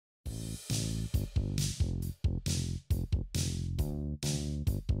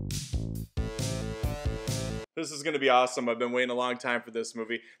This is gonna be awesome. I've been waiting a long time for this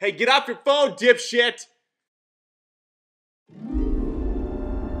movie. Hey, get off your phone, dipshit!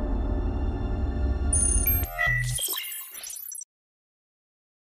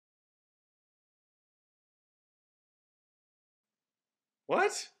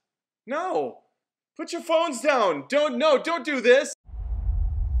 What? No! Put your phones down! Don't do this!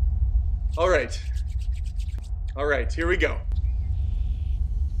 Alright. Alright, here we go.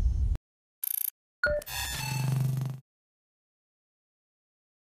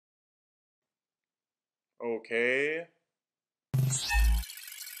 Okay.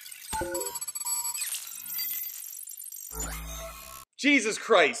 Jesus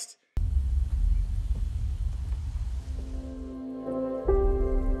Christ!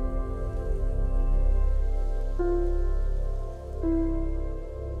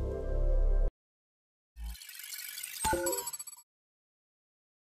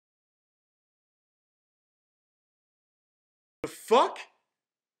 The fuck?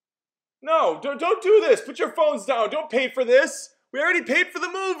 No, don't do this. Put your phones down. Don't pay for this. We already paid for the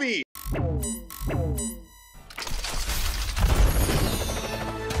movie.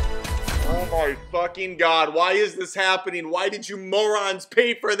 Oh my fucking God. Why is this happening? Why did you morons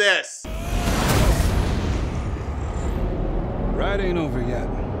pay for this? Ride ain't over yet.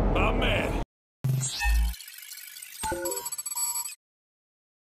 My man.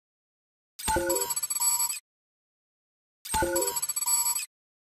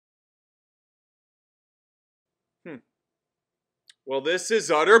 Well, this is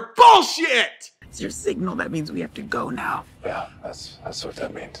utter bullshit! It's your signal. That means we have to go now. Yeah, that's what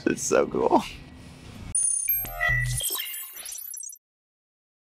that means. It's so cool.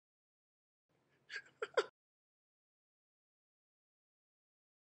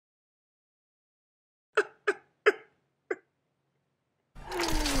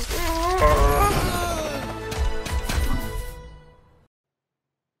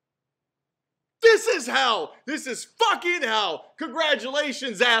 This is hell! This is fucking hell!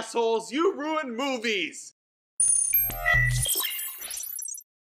 Congratulations, assholes! You ruined movies!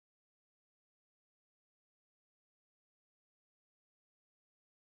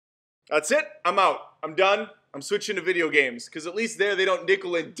 That's it. I'm out. I'm done. I'm switching to video games. Because at least there they don't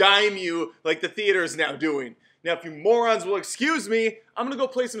nickel and dime you like the theater is now doing. Now, if you morons will excuse me, I'm gonna go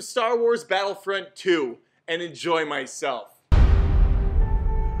play some Star Wars Battlefront 2 and enjoy myself.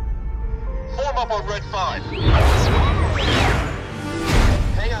 Form up on Red 5.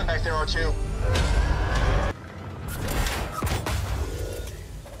 Hang on back there, R2.